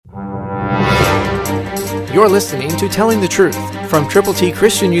You're listening to Telling the Truth from Triple T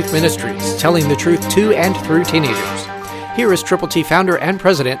Christian Youth Ministries, telling the truth to and through teenagers. Here is Triple T founder and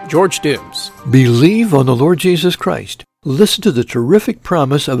president, George Dooms. Believe on the Lord Jesus Christ. Listen to the terrific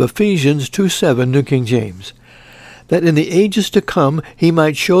promise of Ephesians 2:7, New King James. That in the ages to come he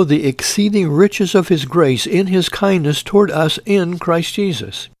might show the exceeding riches of his grace in his kindness toward us in Christ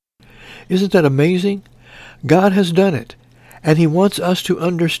Jesus. Isn't that amazing? God has done it, and he wants us to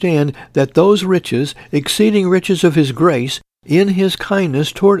understand that those riches, exceeding riches of his grace, in his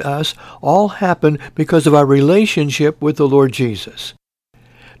kindness toward us, all happen because of our relationship with the Lord Jesus.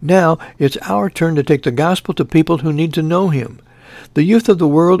 Now, it's our turn to take the gospel to people who need to know him. The youth of the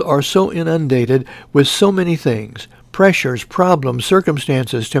world are so inundated with so many things, pressures, problems,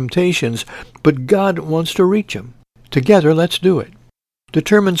 circumstances, temptations, but God wants to reach them. Together, let's do it.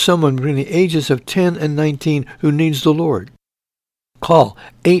 Determine someone between the ages of 10 and 19 who needs the Lord. Call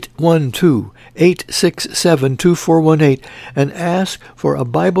 812-867-2418 and ask for a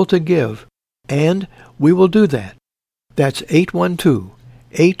Bible to give, and we will do that. That's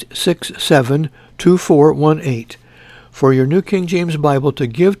 812-867-2418 for your New King James Bible to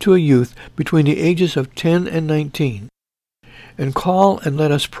give to a youth between the ages of 10 and 19. And call and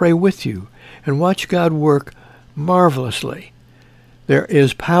let us pray with you and watch God work marvelously. There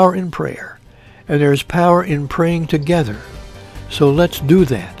is power in prayer, and there is power in praying together. So let's do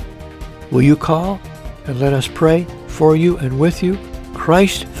that. Will you call and let us pray for you and with you?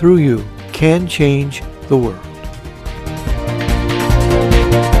 Christ through you can change the world.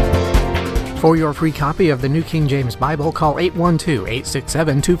 For your free copy of the New King James Bible, call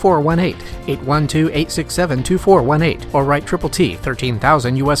 812-867-2418, 812-867-2418, or write Triple T,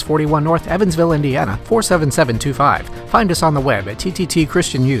 13,000 U.S. 41 North, Evansville, Indiana, 47725. Find us on the web at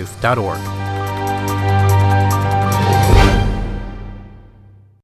tttchristianyouth.org.